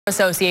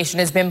Association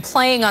has been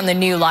playing on the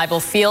new Leibel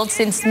Field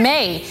since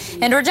May,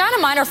 and Regina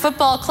minor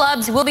football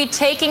clubs will be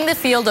taking the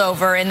field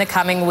over in the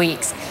coming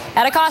weeks.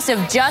 At a cost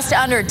of just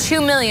under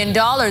 $2 million,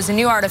 a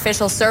new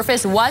artificial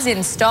surface was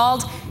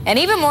installed, and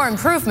even more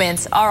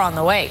improvements are on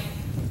the way.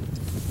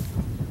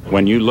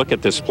 When you look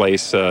at this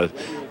place,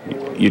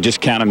 you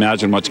just can't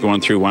imagine what's going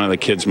through one of the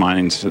kids'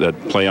 minds that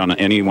play on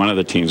any one of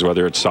the teams,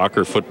 whether it's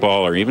soccer,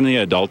 football, or even the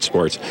adult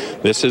sports.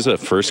 This is a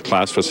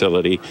first-class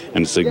facility,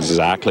 and it's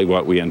exactly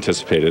what we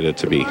anticipated it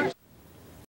to be.